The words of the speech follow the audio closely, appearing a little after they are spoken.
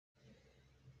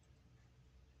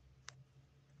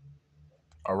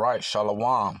All right,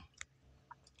 Shalom.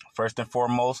 First and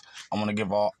foremost, I want to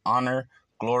give all honor,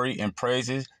 glory, and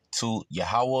praises to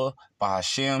Yahweh,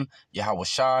 Bahashem, Yahweh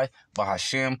Shai,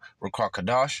 Bahashem, Ruach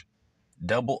Kadash.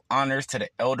 Double honors to the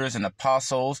elders and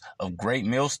apostles of Great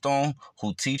Millstone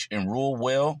who teach and rule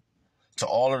well. To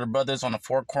all of the brothers on the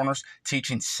four corners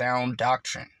teaching sound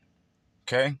doctrine.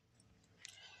 Okay?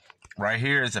 Right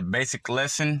here is a basic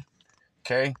lesson.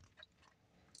 Okay?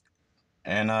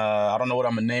 And I don't know what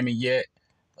I'm going to name it yet.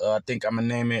 I think I'm going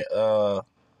to name it...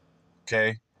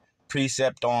 Okay,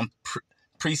 precept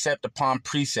upon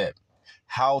precept,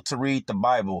 how to read the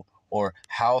Bible, or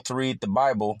how to read the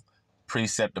Bible,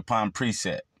 precept upon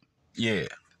precept. Yeah.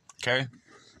 Okay.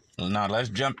 Now let's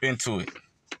jump into it.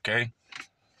 Okay.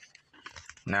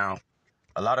 Now,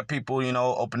 a lot of people,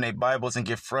 open their Bibles and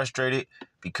get frustrated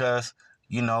because,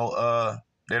 they don't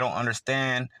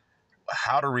understand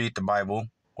how to read the Bible,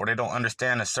 or they don't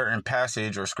understand a certain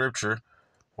passage or scripture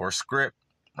or script,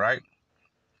 right?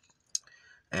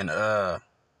 And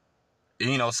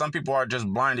some people are just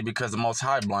blinded because the Most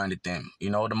High blinded them.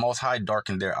 The Most High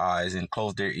darkened their eyes and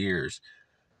closed their ears.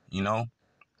 But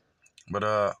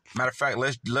matter of fact,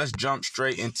 let's jump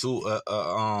straight into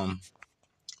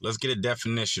let's get a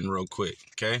definition real quick,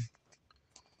 okay?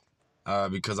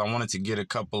 Because I wanted to get a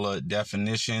couple of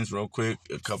definitions real quick,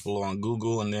 a couple on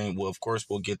Google, and then of course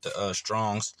we'll get the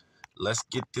Strong's. Let's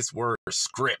get this word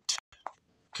script,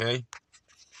 okay?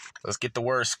 Let's get the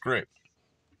word script,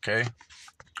 okay?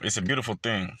 It's a beautiful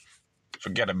thing.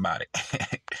 Forget about it.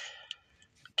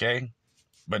 Okay?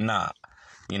 But nah,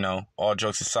 all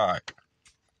jokes aside.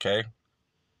 Okay?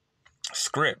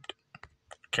 Script.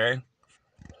 Okay?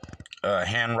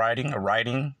 Handwriting,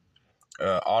 writing,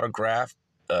 autograph,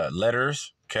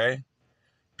 letters. Okay?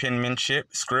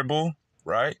 Penmanship, scribble,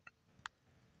 right?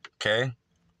 Okay?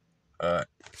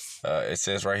 It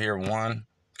says right here, one.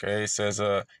 Okay? It says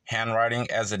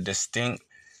handwriting as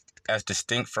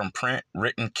distinct from print,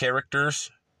 written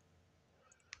characters.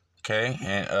 Okay,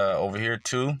 and over here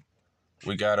too,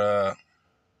 we got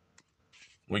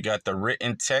the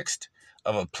written text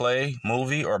of a play,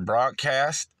 movie, or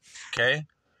broadcast. Okay,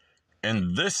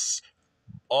 and this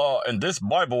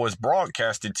Bible is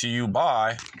broadcasted to you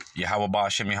by Yahweh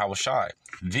Ba'ashem Yahweh Shai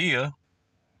via,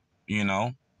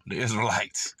 the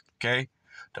Israelites. Okay,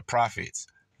 the prophets.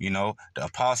 The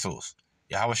apostles.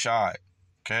 Yahweh Shai.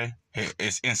 Okay,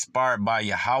 it's inspired by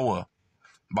Yahweh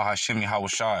Ba'ashem Yahweh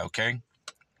Shai. Okay.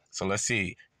 So let's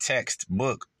see, text,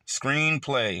 book,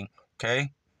 screenplay,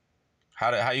 okay?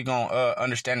 How you gonna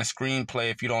understand the screenplay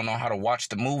if you don't know how to watch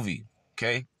the movie,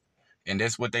 okay? And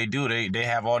that's what they do. They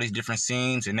have all these different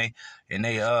scenes, and they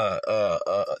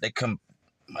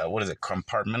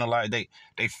compartmentalize. They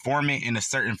form it in a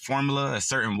certain formula, a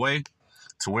certain way,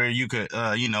 to where you could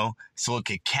so it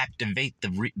could captivate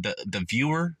the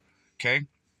viewer, okay?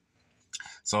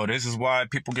 So this is why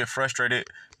people get frustrated,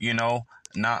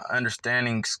 not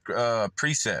understanding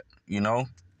precepts,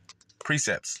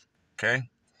 okay?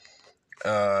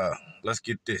 Let's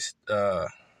get this.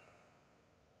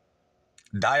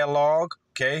 Dialogue,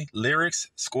 okay? Lyrics,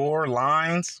 score,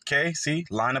 lines, okay? See?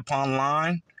 Line upon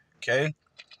line, okay?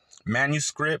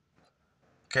 Manuscript,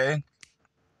 okay?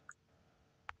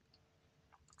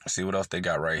 Let's see what else they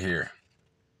got right here,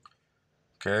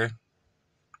 okay?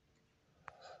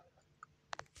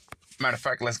 Matter of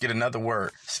fact, let's get another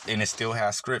word, and it still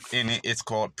has script in it. It's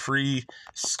called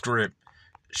prescription,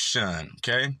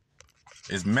 okay?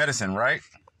 It's medicine, right?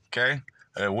 Okay.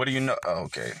 What do you know? Oh,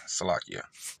 okay. Salakia.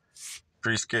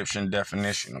 Prescription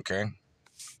definition, okay?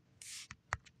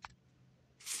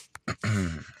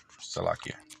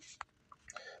 Salakia.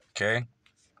 Okay.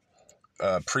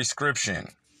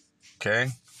 Prescription, okay?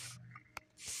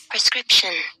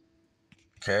 Prescription.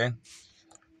 Okay.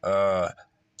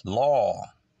 Law.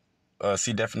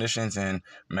 See definitions in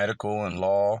medical and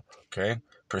law, okay?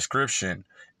 Prescription.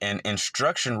 An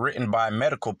instruction written by a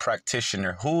medical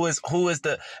practitioner. Who is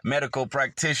the medical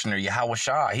practitioner? Yahweh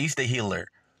Shai. He's the healer.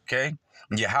 Okay?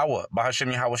 Yahweh.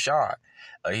 Bahashem Yahweh Shai.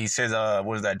 He says,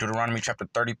 what is that? Deuteronomy chapter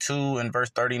 32 and verse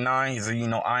 39. He says,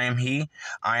 I am he.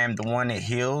 I am the one that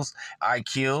heals. I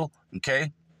kill.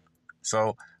 Okay?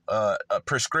 So, a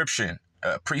prescription.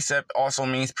 Precept also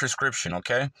means prescription,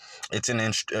 okay? It's an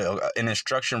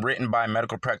instruction written by a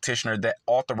medical practitioner that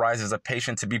authorizes a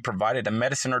patient to be provided a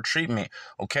medicine or treatment,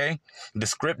 okay? The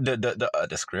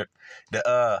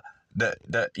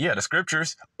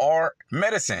scriptures are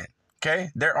medicine, okay?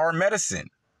 There are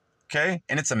medicine, okay?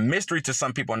 And it's a mystery to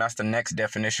some people, and that's the next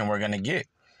definition we're gonna get.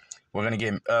 We're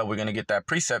gonna get that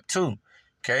precept too,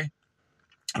 okay?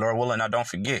 Lord willing, now don't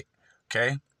forget,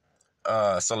 okay?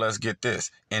 So let's get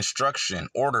this. Instruction,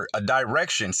 order, a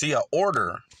direction. See, a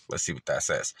order. Let's see what that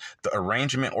says. The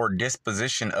arrangement or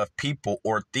disposition of people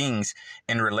or things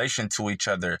in relation to each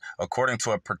other according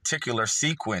to a particular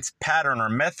sequence, pattern, or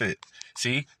method.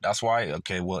 See, that's why.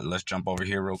 Okay, well, let's jump over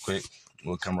here real quick.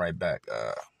 We'll come right back.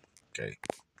 Okay.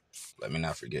 Let me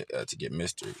not forget to get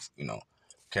mysteries,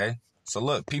 Okay. So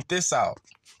look, peep this out.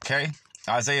 Okay.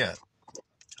 Isaiah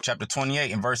chapter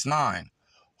 28 and verse 9.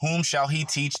 Whom shall he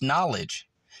teach knowledge?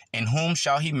 And whom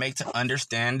shall he make to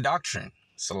understand doctrine?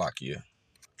 Salakia.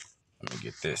 Let me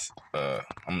get this. Let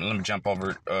me jump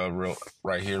over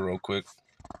right here real quick.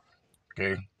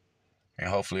 Okay. And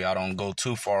hopefully I don't go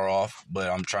too far off, but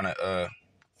I'm trying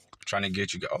to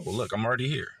get you. Oh, look, I'm already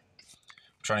here.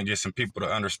 I'm trying to get some people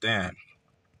to understand.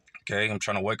 Okay. I'm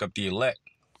trying to wake up the elect,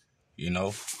 and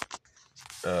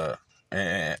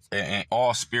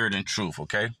all spirit and truth.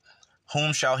 Okay.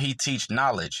 Whom shall he teach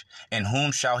knowledge? And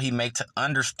whom shall he make to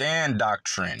understand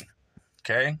doctrine?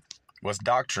 Okay. What's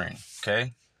doctrine?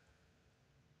 Okay.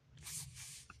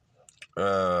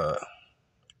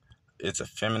 It's a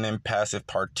feminine passive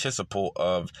participle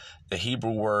of the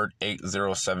Hebrew word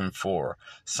 8074.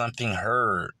 Something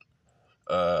heard.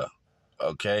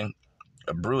 Okay.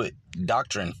 A bruit,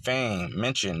 doctrine, fame,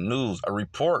 mention, news, a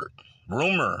report,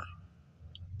 rumor,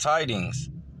 tidings.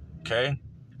 Okay.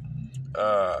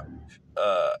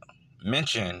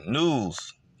 Mention,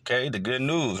 news. Okay. The good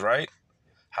news, right?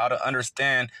 How to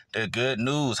understand the good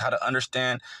news, how to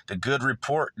understand the good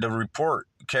report,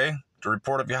 okay? The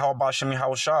report of Yahweh B'Hashem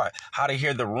Yahweh Shai. How to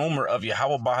hear the rumor of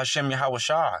Yahweh B'Hashem Yahweh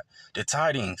Shai. The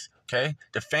tidings, okay?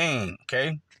 The fame,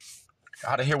 okay?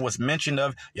 How to hear what's mentioned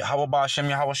of Yahweh B'Hashem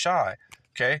Yahweh Shai,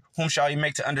 okay? Whom shall you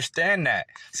make to understand that?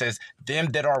 It says, them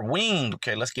that are winged,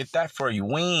 okay? Let's get that for you,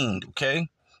 winged, okay?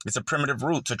 It's a primitive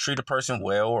root to treat a person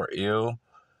well or ill,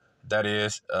 that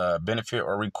is, benefit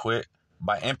or requite,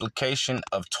 by implication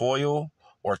of toil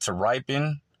or to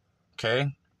ripen,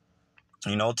 okay?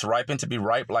 To ripen, to be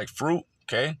ripe like fruit,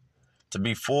 okay? To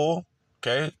be full,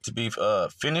 okay? To be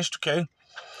finished, okay?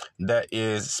 That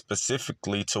is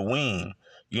specifically to wean.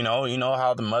 You know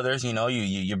how the mothers, you're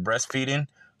breastfeeding,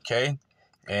 okay?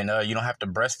 And you don't have to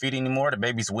breastfeed anymore. The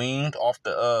baby's weaned off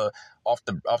the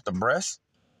breast,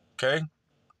 okay?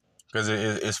 Because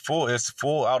it's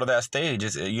full out of that stage.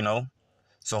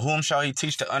 So whom shall he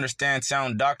teach to understand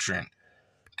sound doctrine?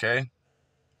 Okay.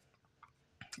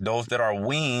 Those that are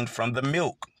weaned from the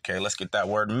milk. Okay, let's get that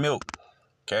word milk.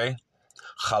 Okay.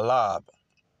 Chalab.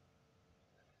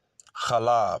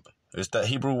 Chalab. It's the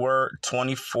Hebrew word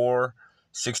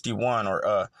 2461,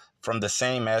 or from the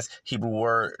same as Hebrew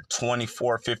word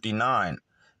 2459.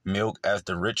 Milk as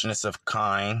the richness of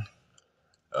kind,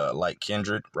 like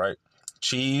kindred, right?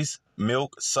 Cheese,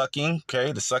 milk, sucking,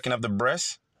 okay, the sucking of the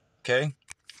breast, okay?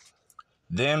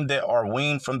 Them that are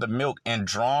weaned from the milk and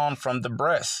drawn from the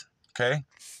breast, okay?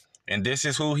 And this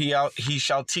is who he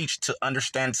shall teach to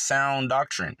understand sound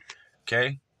doctrine,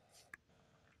 okay?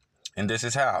 And this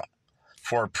is how.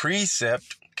 For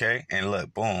precept, okay, and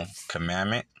look, boom,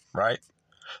 commandment, right?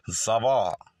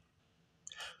 Savah.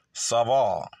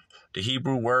 Savah, the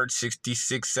Hebrew word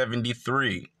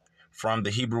 6673, from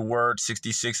the Hebrew word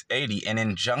 6680, an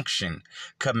injunction,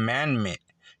 commandment,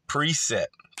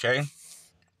 precept, okay?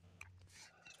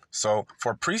 So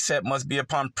for precept must be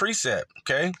upon precept,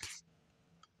 okay?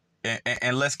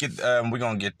 And let's get, we're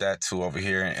going to get that too over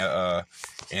here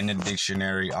in the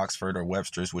dictionary, Oxford or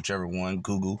Webster's, whichever one,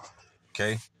 Google,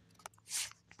 okay?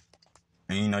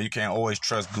 And, you can't always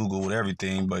trust Google with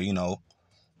everything, but,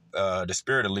 the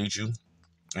Spirit will lead you.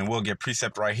 And we'll get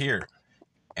precept right here.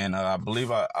 And I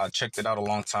believe I checked it out a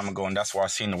long time ago, and that's why I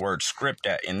seen the word script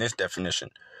in this definition,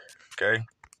 okay?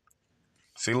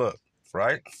 See, look,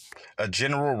 right? A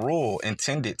general rule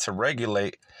intended to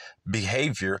regulate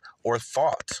behavior or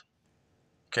thought,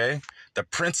 okay? The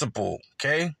principle,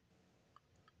 okay?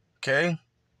 Okay?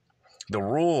 The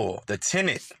rule, the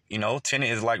tenet, tenet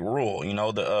is like rule,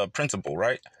 the principle,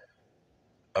 right?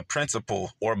 A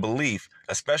principle or belief,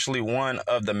 especially one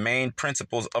of the main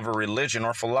principles of a religion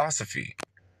or philosophy,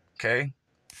 okay?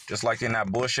 Just like in that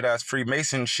bullshit ass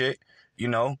Freemason shit,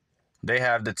 they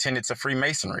have the tenets of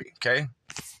Freemasonry, okay?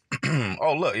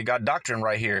 Oh, look, you got doctrine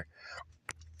right here,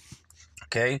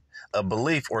 okay? A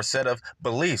belief or set of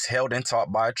beliefs held and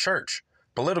taught by a church,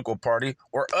 political party,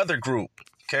 or other group,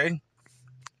 okay?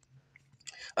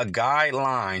 A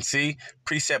guideline. See,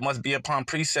 precept must be upon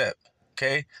precept,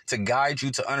 okay? To guide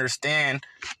you to understand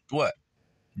what?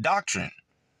 Doctrine,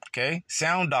 okay?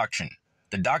 Sound doctrine.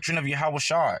 The doctrine of Yahweh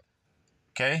Shai,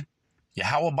 okay?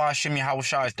 Yahweh Ba'Hashem Yahweh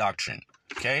Shai's doctrine,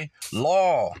 okay?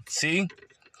 Law, see?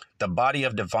 the body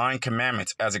of divine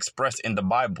commandments as expressed in the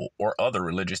Bible or other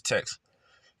religious texts.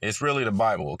 It's really the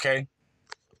Bible, okay?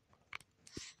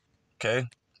 Okay?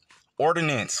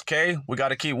 Ordinance, okay? We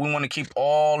want to keep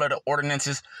all of the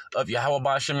ordinances of Yahweh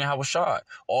Ba'ashem Yahweh Shai.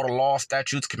 All the laws,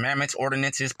 statutes, commandments,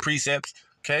 ordinances, precepts,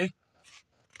 okay?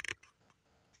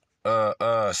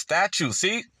 Statute,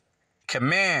 see?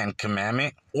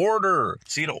 Commandment, order.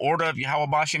 See the order of Yahweh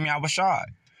Ba'ashem Yahweh Shai,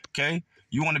 okay?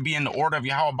 You want to be in the order of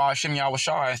Yahweh Ba'ashem Yahweh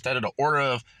Shai instead of the order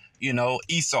of,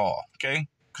 Esau, okay?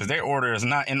 Because their order is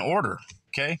not in order,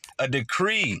 okay? A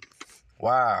decree.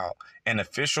 Wow. An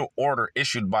official order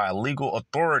issued by a legal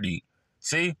authority.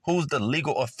 See, who's the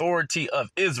legal authority of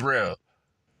Israel?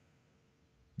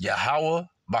 Yahweh,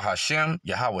 Bahashem,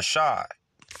 Yahweh Shai.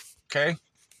 Okay?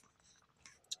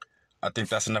 I think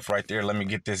that's enough right there. Let me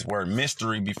get this word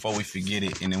mystery before we forget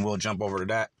it, and then we'll jump over to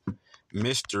that.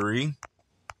 Mystery.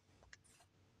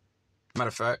 Matter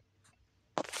of fact,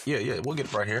 yeah, we'll get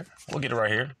it right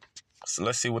here. So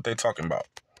let's see what they're talking about.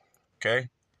 Okay?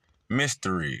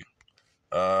 Mystery.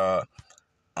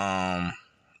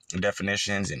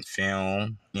 Definitions in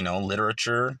film,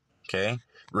 literature, okay,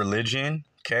 religion,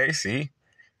 okay, see,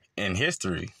 in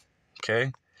history,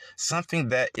 okay, something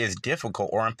that is difficult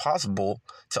or impossible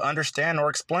to understand or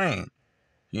explain,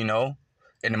 and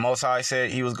the Most High said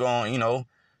he was going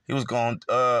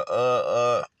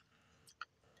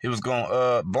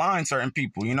blind certain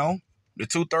people, the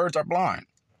 2/3 are blind,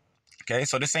 okay,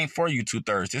 so this ain't for you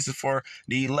 2/3, this is for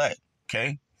the elect,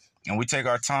 okay, and we take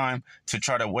our time to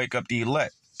try to wake up the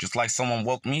elect. Just like someone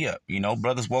woke me up,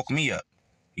 brothers woke me up,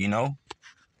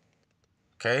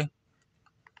 okay?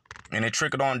 And it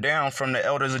trickled on down from the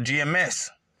elders of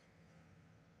GMS,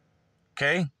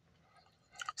 okay?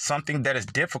 Something that is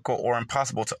difficult or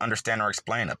impossible to understand or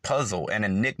explain, a puzzle, an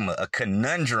enigma, a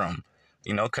conundrum.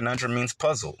 Conundrum means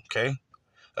puzzle, okay?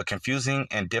 A confusing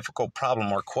and difficult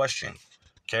problem or question,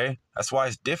 okay? That's why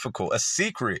it's difficult. A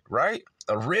secret, right?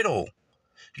 A riddle.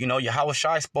 Yahweh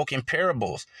Shai spoke in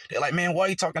parables. They're like, man, why are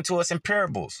you talking to us in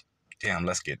parables? Damn,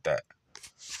 let's get that.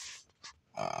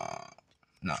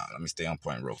 Let me stay on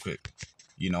point real quick.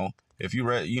 If you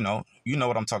read, you know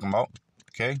what I'm talking about.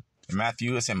 Okay? In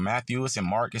Matthew, it's in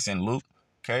Mark, it's in Luke.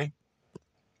 Okay?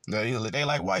 They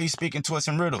like, why are you speaking to us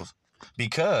in riddles?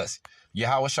 Because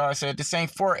Yahweh Shai said this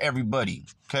ain't for everybody.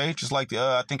 Okay? Just like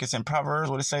I think it's in Proverbs,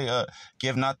 what it say?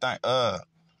 Give not thy oh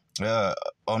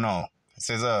no. It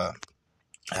says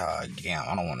damn,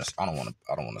 I don't want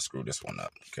to screw this one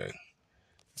up. Okay.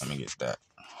 Let me get that.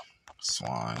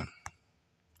 Swine.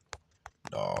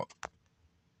 Dog.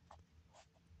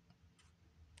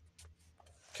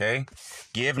 Okay.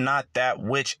 Give not that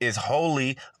which is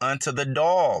holy unto the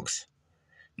dogs.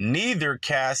 Neither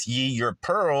cast ye your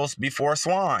pearls before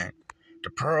swine. The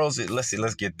pearls,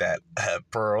 let's get that.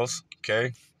 Pearls.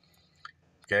 Okay.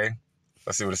 Okay.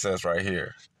 Let's see what it says right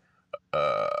here.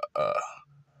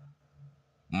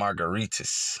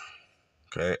 Margaritas.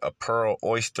 Okay. A pearl,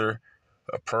 oyster,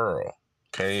 a pearl.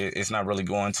 Okay, it's not really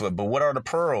going to it, but what are the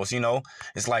pearls?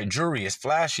 It's like jewelry. It's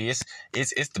flashy. It's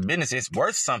the business. It's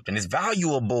worth something. It's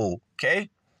valuable. Okay,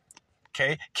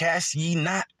 cast ye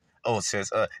not. Oh, it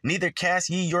says, neither cast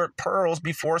ye your pearls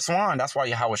before swine. That's why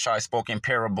Yahweh Shai spoke in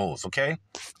parables. Okay.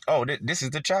 Oh, this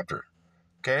is the chapter.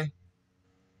 Okay.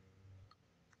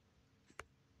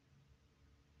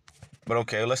 But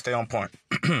okay, let's stay on point.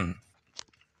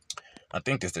 I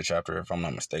think this is the chapter, if I'm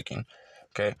not mistaken.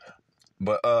 Okay,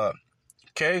 but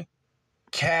okay.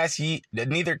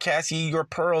 Neither cast ye your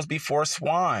pearls before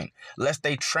swine, lest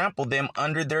they trample them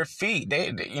under their feet.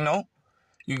 They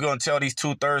you gonna tell these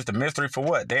 2/3 the mystery for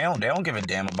what? They don't give a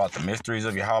damn about the mysteries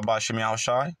of Yahweh Ba'ashem Yahweh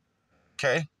Shai.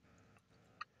 Okay.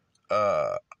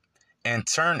 And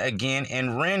turn again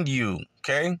and rend you.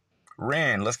 Okay.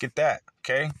 Rend. Let's get that.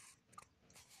 Okay.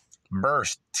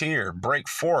 Burst, tear, break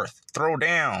forth, throw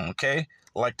down. Okay.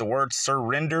 Like the word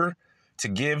surrender, to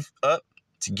give up,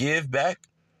 to give back.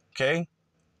 Okay.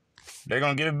 They're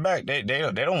going to give it back. They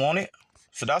don't want it.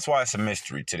 So that's why it's a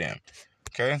mystery to them.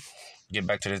 Okay? Get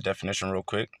back to this definition real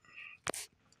quick.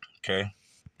 Okay?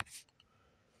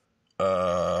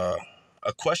 A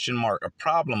question mark, a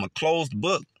problem, a closed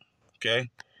book. Okay?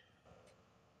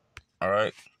 All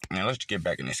right? Now let's get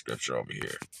back in this scripture over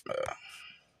here.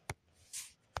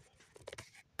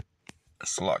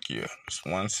 Let's lock you. Just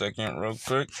 1 second real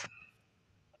quick.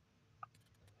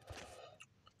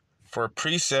 For a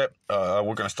precept, we're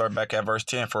going to start back at verse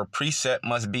 10. For a precept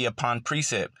must be upon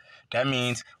precept. That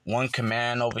means one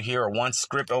command over here or one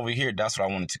script over here. That's what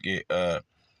I wanted to get.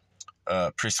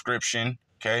 Prescription,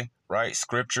 okay, right?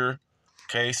 Scripture,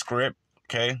 okay, script,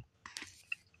 okay.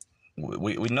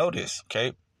 We know this,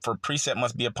 okay? For precept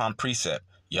must be upon precept.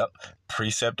 Yep.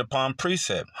 Precept upon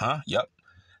precept. Huh? Yep.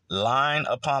 Line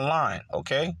upon line.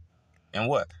 Okay. And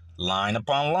what? Line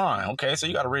upon line. Okay. So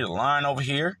you got to read a line over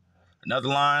here, another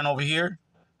line over here,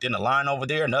 then a line over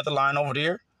there, another line over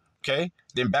there. Okay.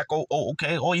 Then back.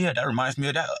 Okay. Oh, yeah. That reminds me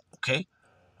of that. Okay.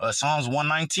 Psalms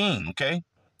 119. Okay.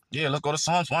 Yeah. Let's go to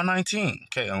Psalms 119.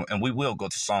 Okay. And we will go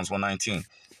to Psalms 119.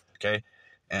 Okay.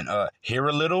 And here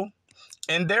a little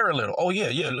and there a little. Oh, yeah.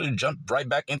 Yeah. Jump right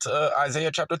back into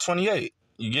Isaiah chapter 28.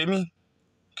 You get me?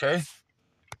 Okay.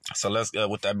 So let's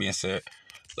with that being said,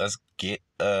 let's get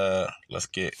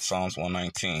Psalms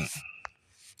 119.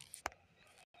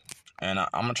 And I'm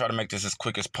gonna try to make this as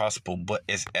quick as possible, but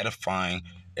as edifying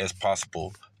as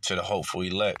possible to the hopeful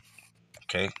elect.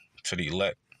 Okay, to the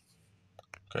elect.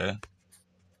 Okay.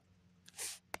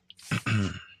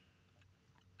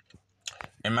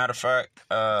 And matter of fact,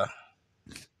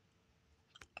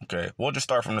 okay, we'll just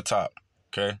start from the top.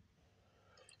 Okay.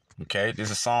 Okay, this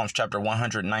is Psalms chapter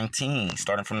 119,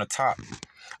 starting from the top.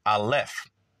 Aleph.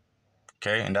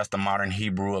 Okay, and that's the modern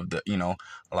Hebrew of the,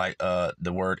 like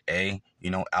the word A,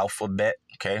 alphabet.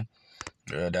 Okay,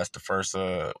 that's the first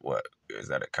what is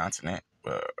that, a consonant,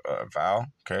 vowel?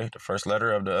 Okay, the first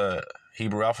letter of the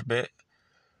Hebrew alphabet.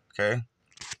 Okay.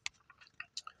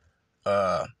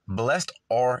 Blessed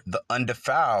are the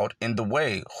undefiled in the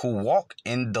way who walk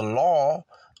in the law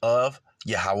of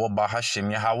Yahweh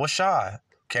Bahashim Yahweh Shai.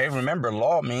 Okay, remember,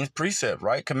 law means precept,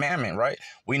 right? Commandment, right?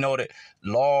 We know that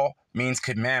law means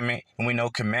commandment, and we know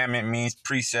commandment means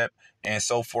precept, and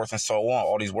so forth and so on.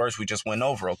 All these words we just went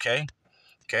over, okay?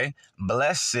 Okay.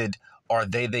 Blessed are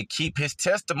they that keep his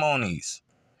testimonies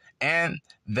and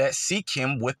that seek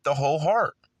him with the whole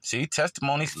heart. See,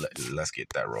 testimonies. Let's get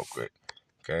that real quick.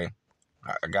 Okay.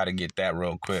 I got to get that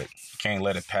real quick. Can't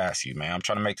let it pass you, man. I'm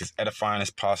trying to make this edifying as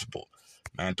possible,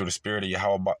 man, through the spirit of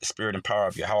Yahweh, spirit and power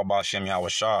of Yahweh Ba'ashem Yahweh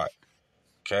Shai.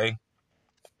 Okay.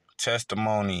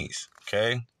 Testimonies.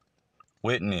 Okay.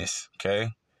 Witness. Okay.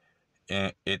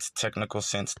 In its technical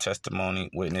sense,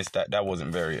 testimony, witness. That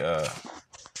wasn't very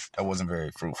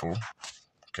fruitful.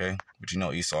 Okay. But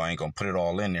Esau ain't gonna put it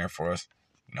all in there for us.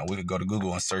 We could go to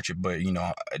Google and search it, but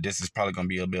this is probably gonna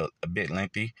be a bit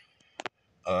lengthy.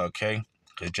 Okay.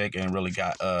 Because Jake ain't really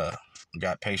got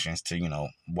patience to,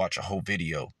 watch a whole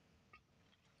video.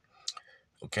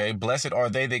 Okay. Blessed are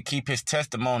they that keep his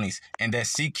testimonies and that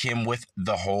seek him with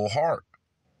the whole heart.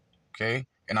 Okay.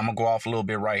 And I'm going to go off a little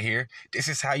bit right here. This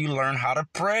is how you learn how to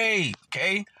pray.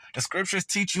 Okay. The scriptures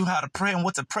teach you how to pray and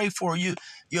what to pray for. You'll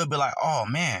be like, oh,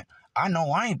 man, I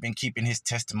know I ain't been keeping his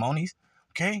testimonies.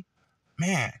 Okay.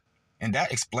 Man. And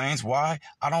that explains why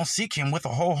I don't seek him with a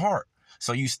whole heart.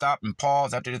 So you stop and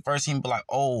pause after the verse and be like,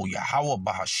 oh, Yahweh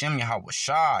Bahashim Yahweh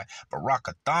Shai,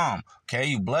 Barakatham. Okay,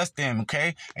 you bless them,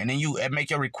 okay? And then you make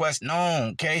your request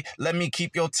known, okay? Let me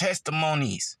keep your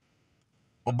testimonies.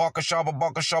 Babakashah,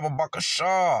 Babakashah,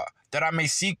 Babakashah, that I may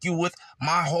seek you with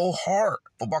my whole heart.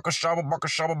 Babakashah,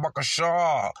 Babakashah,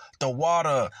 Babakashah, the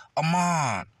water,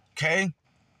 Aman. Okay?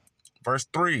 Verse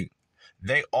 3.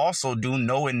 They also do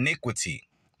no iniquity.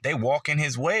 They walk in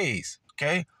his ways.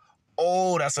 Okay?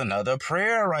 Oh, that's another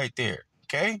prayer right there.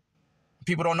 Okay?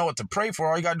 People don't know what to pray for.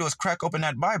 All you gotta do is crack open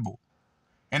that Bible.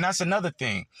 And that's another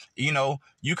thing. You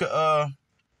could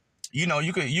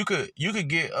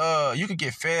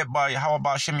get fed by Yahweh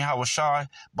Ba'ashem Yahweh Shai,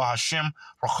 Ba'ashem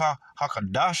Rocha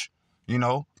HaKadash,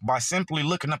 by simply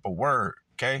looking up a word.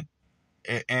 Okay?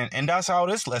 And that's how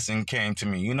this lesson came to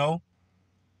me, So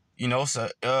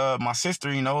my sister,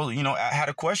 I had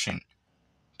a question.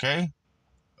 Okay?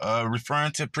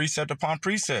 Referring to precept upon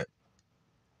precept.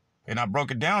 And I broke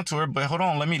it down to her, but hold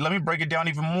on, let me break it down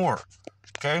even more.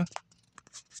 Okay?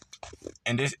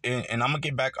 And I'm gonna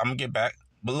get back.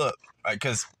 But look,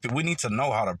 because we need to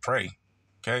know how to pray.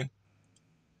 Okay?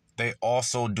 They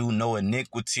also do no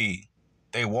iniquity.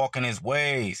 They walk in his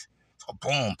ways. So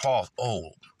boom, pause.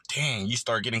 Oh, dang, you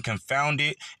start getting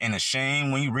confounded and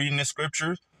ashamed when you're reading the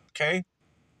scriptures. Okay?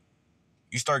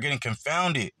 You start getting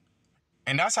confounded.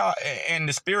 And that's how, and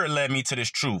the Spirit led me to this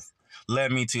truth.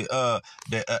 Led me to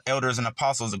the elders and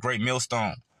apostles, a great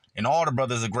millstone. And all the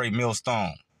brothers, a great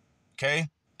millstone. Okay?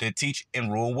 They teach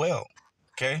and rule well.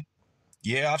 Okay?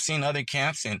 Yeah, I've seen other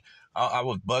camps, and I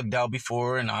was bugged out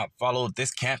before, and I followed this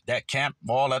camp, that camp,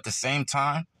 all at the same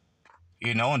time.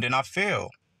 And then I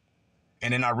failed.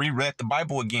 And then I reread the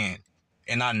Bible again.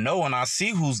 And I know and I see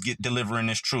who's delivering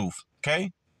this truth.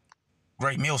 Okay?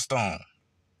 Great millstone.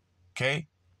 Okay?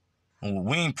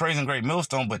 We ain't praising Great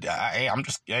Millstone, but I'm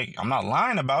not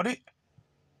lying about it.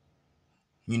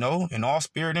 In all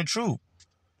spirit and truth.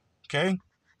 Okay?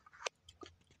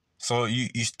 So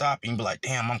you stop and be like,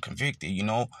 damn, I'm convicted,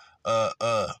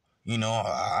 You know,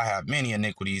 I have many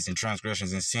iniquities and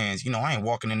transgressions and sins. You know, I ain't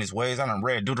walking in his ways. I done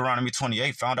read Deuteronomy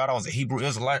 28, found out I was a Hebrew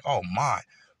Israelite. Oh, my.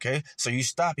 Okay? So you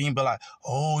stop and you be like,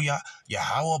 oh, yeah,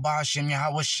 Yahweh Ba'ashem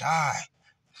Yahweh Shai,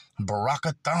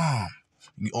 Barakatham.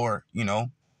 Or, you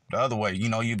know, the other way, you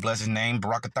know, you bless his name,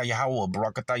 Barakatah Yahweh,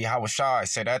 Barakatah Yahweh Shai.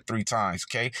 Say that 3 times,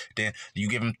 okay? Then you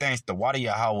give him thanks, the water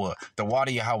Yahweh, the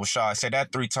water Yahweh Shai. Say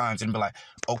that 3 times and be like,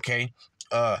 okay,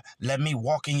 let me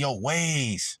walk in your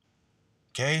ways.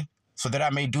 Okay? So that I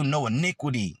may do no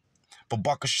iniquity.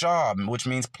 Babakashah, which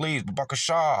means please.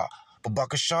 Babakashah.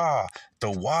 Babakashah.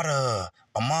 The water.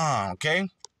 Aman. Okay?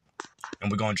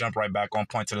 And we're going to jump right back on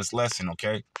point to this lesson.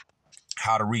 Okay?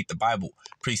 How to read the Bible.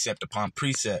 Precept upon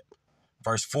precept.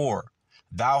 Verse 4.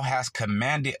 Thou hast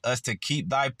commanded us to keep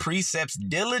thy precepts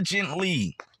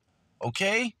diligently.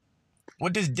 Okay?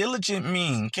 What does diligent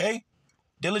mean? Okay?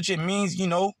 Diligent means, you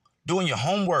know, doing your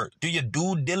homework. Do your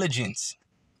due diligence.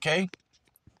 Okay?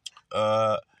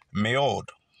 Meod.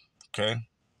 Okay.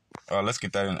 Let's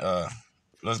get that in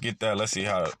let's see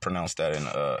how to pronounce that in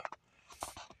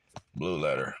blue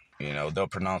letter. You know, they'll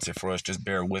pronounce it for us. Just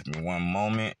bear with me one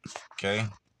moment. Okay.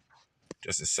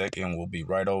 Just a second. We'll be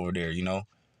right over there, you know.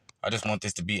 I just want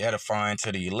this to be edifying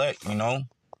to the elect, you know.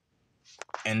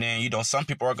 And then, you know, some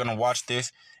people are gonna watch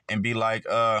this and be like,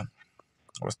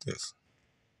 what's this?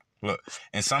 Look,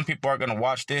 and some people are gonna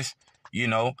watch this, you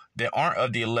know, that aren't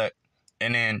of the elect.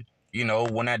 And then, you know,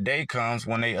 when that day comes,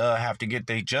 when they have to get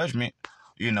their judgment,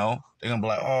 you know, they're gonna be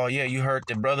like, oh yeah, you heard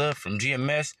the brother from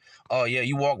GMS. Oh yeah,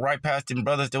 you walked right past them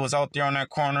brothers that was out there on that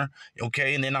corner.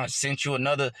 Okay, and then I sent you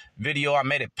another video. I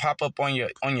made it pop up on your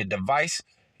device,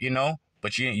 you know,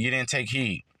 but you didn't take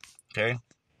heed. Okay.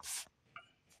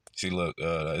 See, look,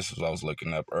 this is what I was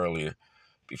looking up earlier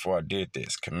before I did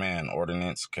this. Command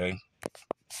ordinance, okay?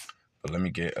 But let me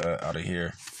get out of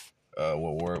here.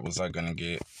 What word was I gonna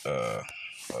get? Oh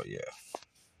yeah.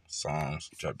 Psalms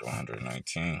chapter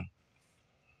 119,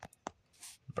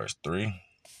 verse 3.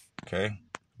 Okay.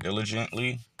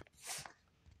 Diligently.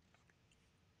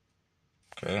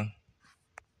 Okay.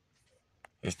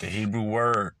 It's the Hebrew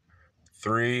word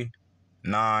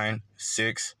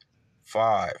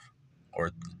 3965.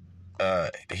 Or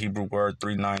the Hebrew word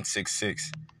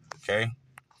 3966. Okay.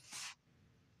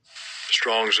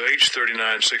 Strong's H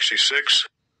 3966.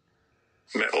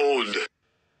 Me'od.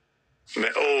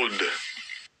 Me'od.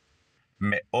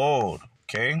 Me'od.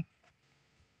 Okay.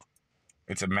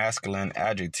 It's a masculine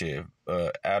adjective,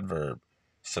 adverb,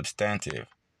 substantive.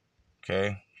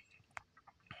 Okay.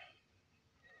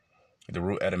 The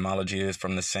root etymology is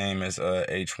from the same as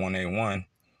H1A1.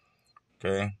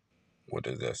 Okay. What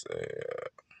does that say?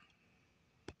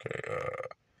 Okay.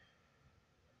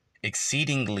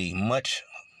 Exceedingly much.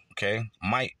 Okay.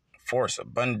 Might, force,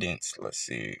 abundance. Let's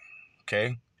see.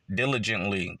 Okay.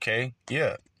 Diligently. Okay.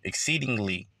 Yeah.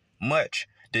 Exceedingly much.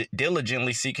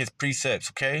 Diligently seek his precepts.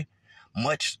 Okay.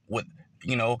 Much with,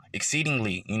 you know,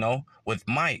 exceedingly, you know, with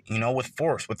might, you know, with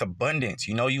force, with abundance,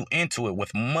 you know, you into it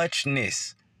with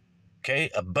muchness. Okay.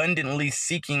 Abundantly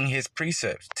seeking his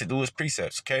precepts, to do his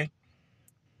precepts. Okay.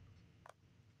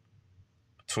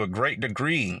 To a great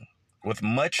degree, with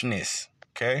muchness.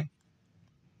 Okay.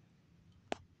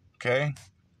 Okay.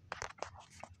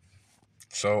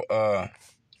 So,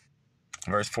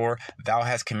 verse 4, thou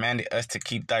hast commanded us to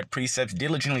keep thy precepts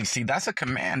diligently. See, that's a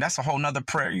command. That's a whole nother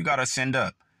prayer you got to send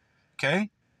up. Okay.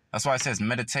 That's why it says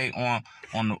meditate on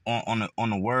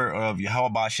the word of Yahweh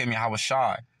Ba'ashem Yahweh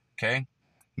Shai. Okay.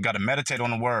 You got to meditate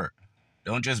on the word.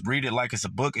 Don't just read it like it's a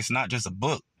book. It's not just a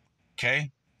book.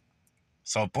 Okay.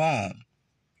 So boom,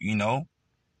 you know,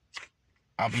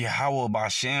 I'll be Yahweh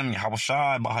Ba'ashem Yahweh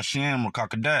Shai Ba'ashem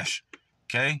Rakakadesh.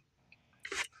 Okay.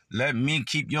 Let me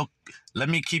keep your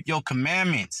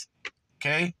commandments.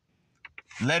 Okay.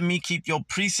 Let me keep your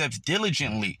precepts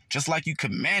diligently, just like you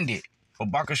commanded.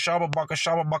 Bakashah,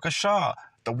 Bakashah, Bakashah.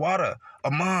 The water,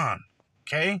 Aman.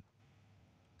 Okay?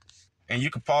 And you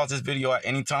can pause this video at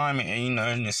any time and, you know,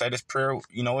 and say this prayer,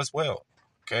 you know, as well.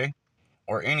 Okay?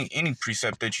 Or any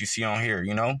precept that you see on here,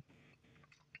 you know?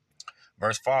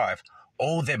 Verse 5.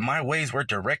 Oh, that my ways were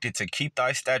directed to keep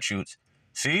thy statutes.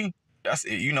 See? That's,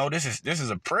 you know, this is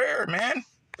a prayer, man.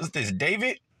 This is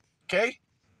David. Okay?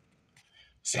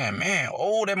 Saying, man,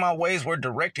 oh, that my ways were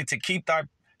directed to keep thy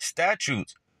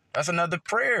statutes. That's another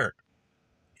prayer.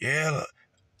 Yeah,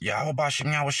 Yahweh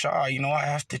Ba'ashem Yahweh Shai, you know, I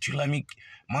ask that you let me,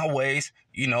 my ways,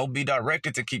 you know, be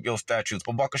directed to keep your statutes.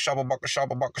 Babakashah, Babakashah,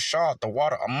 Babakashah, the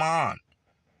water, Aman.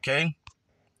 Okay?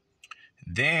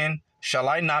 Then shall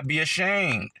I not be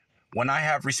ashamed when I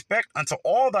have respect unto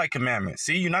all thy commandments.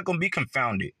 See, you're not going to be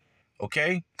confounded.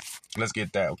 Okay? Let's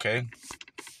get that, okay?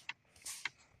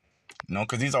 know,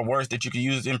 because these are words that you can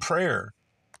use in prayer.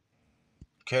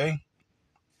 Okay?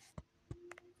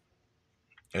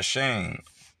 Ashamed.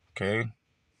 Okay?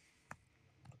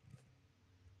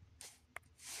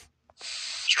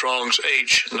 Strong's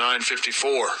H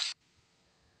 954.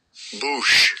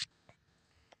 Boosh.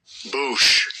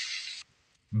 Boosh.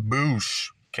 Boosh.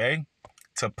 Okay?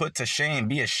 To put to shame,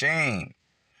 be ashamed,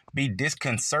 be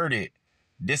disconcerted,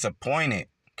 disappointed.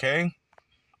 Okay?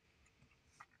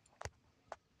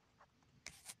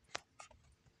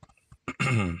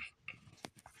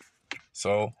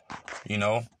 So, you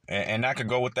know, and I could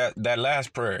go with that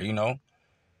last prayer, you know.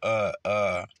 Uh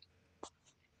uh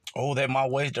oh, that my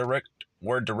ways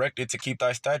were directed to keep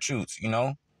thy statutes, you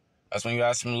know. That's when you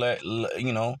ask him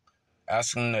you know,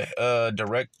 ask him to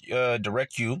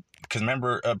direct you. Because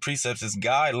remember, precepts is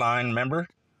guideline, remember?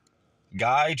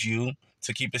 Guide you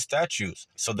to keep his statutes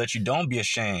so that you don't be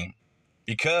ashamed.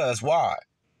 Because why?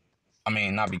 I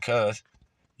mean, not because,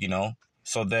 you know,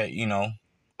 so that, you know,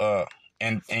 uh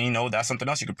and you know, that's something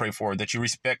else you could pray for, that you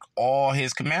respect all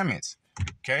his commandments.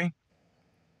 Okay?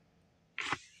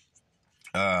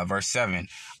 Verse 7.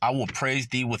 I will praise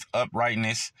thee with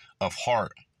uprightness of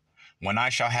heart when I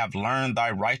shall have learned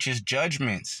thy righteous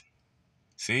judgments.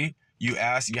 See? You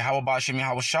ask Yahweh Bashem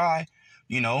Yahweh Shai,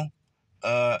 you know,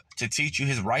 to teach you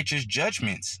his righteous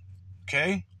judgments.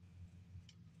 Okay?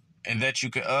 And that you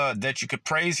could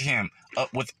praise him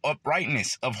up with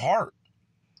uprightness of heart.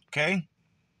 Okay?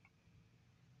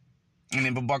 And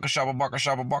then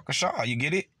babakasha, you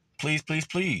get it? Please, please,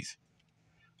 please.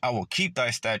 I will keep thy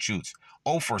statutes.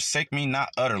 Oh, forsake me not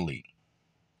utterly.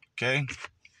 Okay?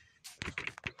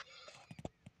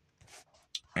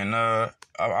 And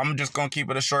I'm just gonna keep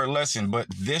it a short lesson, but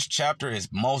this chapter is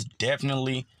most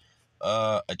definitely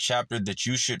a chapter that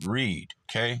you should read.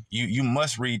 Okay? You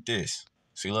must read this.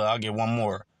 See, look, I'll get one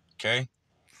more. Okay?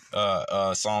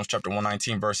 Psalms chapter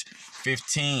 119, verse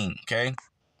 15. Okay?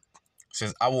 It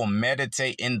says, I will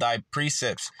meditate in thy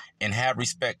precepts and have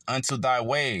respect unto thy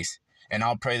ways. And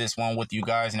I'll pray this one with you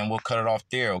guys, and then we'll cut it off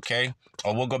there, okay?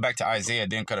 Or we'll go back to Isaiah,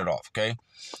 then cut it off, okay?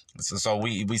 So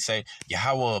we say,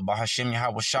 Yahweh, Bahashim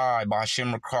Yahweh Shai,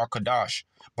 Bahashim Rakar Kadash,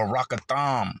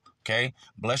 Barakatham, okay?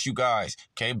 Bless you guys,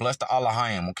 okay? Bless the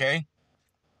Allahayim, okay?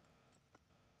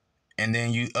 And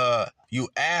then you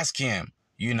ask him,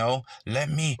 you know, let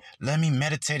me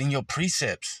meditate in your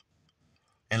precepts,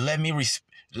 and let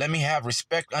me have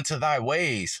respect unto thy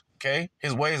ways, okay?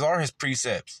 His ways are his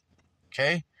precepts,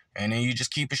 okay? And then you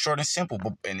just keep it short and simple,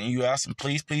 and then you ask him,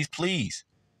 please, please, please.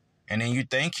 And then you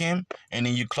thank him, and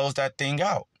then you close that thing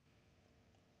out.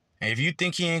 And if you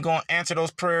think he ain't gonna answer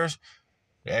those prayers,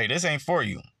 hey, this ain't for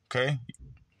you, okay?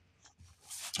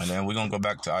 And then we're gonna go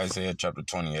back to Isaiah chapter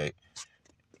 28.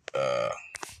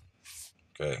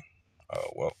 Okay.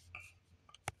 Well.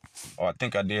 Oh, I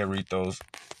think I did read those.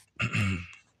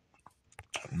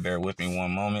 Bear with me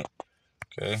one moment.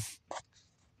 Okay.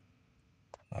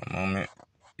 One moment.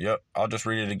 Yep. I'll just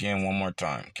read it again one more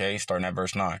time. Okay. Starting at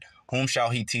verse 9. Whom shall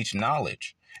he teach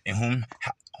knowledge? And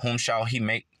whom shall he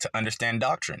make to understand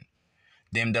doctrine?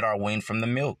 Them that are weaned from the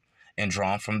milk and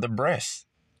drawn from the breast.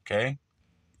 Okay.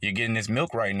 You're getting this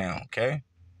milk right now. Okay.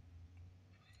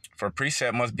 For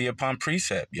precept must be upon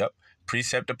precept. Yep.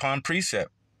 Precept upon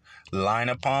precept. Line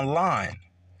upon line.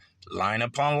 Line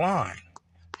upon line.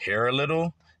 Here a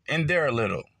little and there a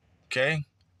little. Okay.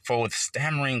 For with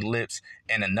stammering lips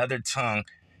and another tongue,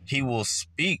 he will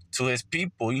speak to his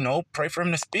people. You know, pray for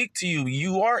him to speak to you.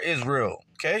 You are Israel.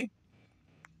 Okay.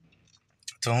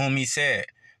 To whom he said,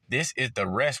 this is the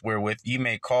rest wherewith you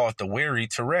may cause the weary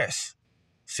to rest.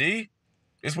 See?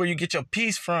 This is where you get your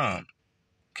peace from.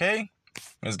 Okay.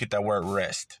 Let's get that word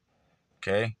rest.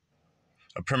 Okay.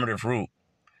 A primitive root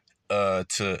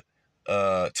to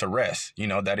rest. You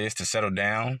know, that is to settle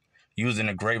down, used in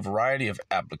a great variety of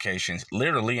applications,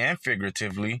 literally and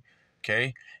figuratively.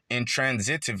 Okay.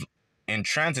 Intransitively and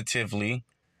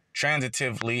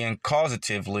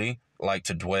causatively, like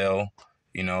to dwell,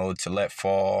 you know, to let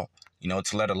fall, you know,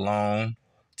 to let alone,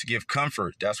 to give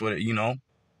comfort. That's what it, you know,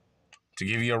 to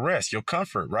give you a rest, your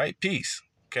comfort, right? Peace.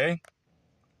 Okay.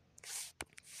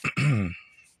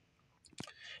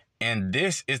 And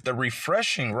this is the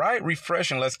refreshing, right?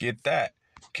 Refreshing. Let's get that.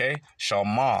 Okay.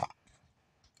 Shama.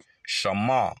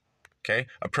 Shama. Okay.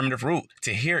 A primitive root.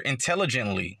 To hear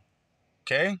intelligently.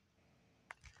 Okay.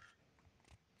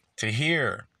 To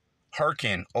hear,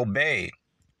 hearken, obey,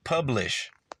 publish,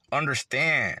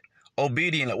 understand,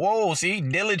 obediently. Whoa, see,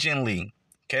 diligently.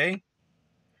 Okay.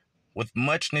 With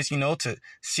muchness, you know, to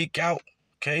seek out.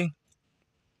 Okay.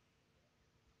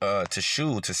 To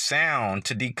shew, to sound,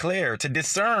 to declare, to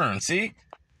discern. See?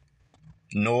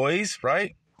 Noise,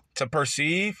 right? To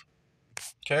perceive,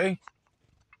 Okay?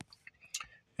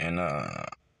 And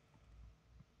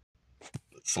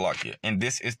Salakia. And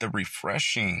this is the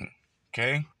refreshing.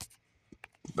 Okay?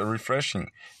 The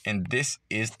refreshing. And this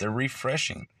is the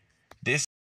refreshing. This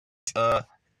uh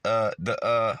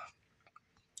the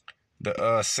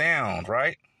sound,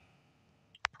 right?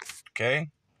 Okay?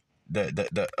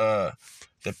 The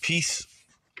peace,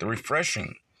 the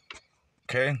refreshing.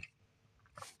 Okay?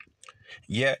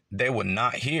 Yet they would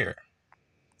not hear.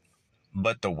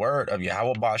 But the word of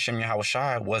Yahweh Ba'ashem Yahweh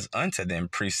Shai was unto them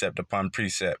precept upon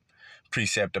precept,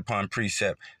 precept upon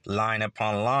precept, line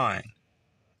upon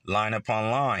line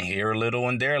upon line, here a little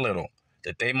and there a little,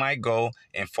 that they might go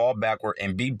and fall backward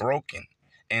and be broken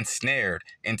and snared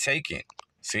and taken.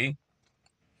 See?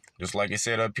 Just like it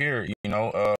said up here, in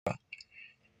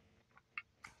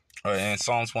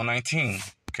Psalms 119,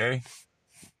 okay?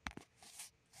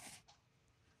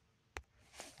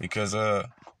 Because,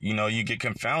 you get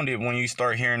confounded when you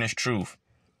start hearing this truth,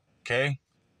 okay?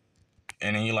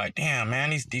 And then you're like, damn, man,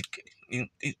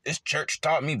 this church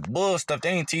taught me bull stuff.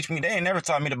 They ain't teach me. They ain't never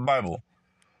taught me the Bible.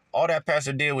 All that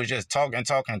pastor did was just talk and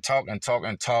talk and talk and talk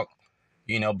and talk,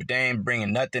 but they ain't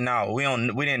bringing nothing out. We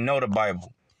didn't know the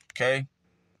Bible, okay?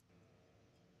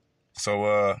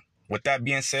 So, with that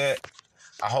being said,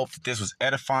 I hope that this was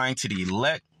edifying to the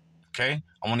elect, okay?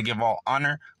 I want to give all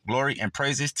honor, glory, and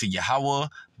praises to Yahweh,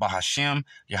 Bahashem,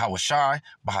 Yahweh Shai,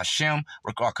 Bahashem,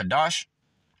 Rakar Kadash.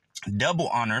 Double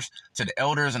honors to the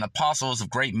elders and apostles of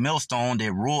Great Millstone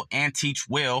that rule and teach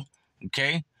well,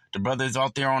 okay? The brothers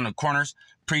out there on the corners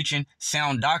preaching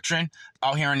sound doctrine,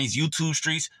 out here in these YouTube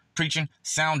streets preaching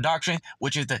sound doctrine,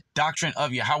 which is the doctrine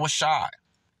of Yahweh Shai.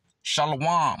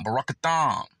 Shalom,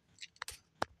 Barakatham.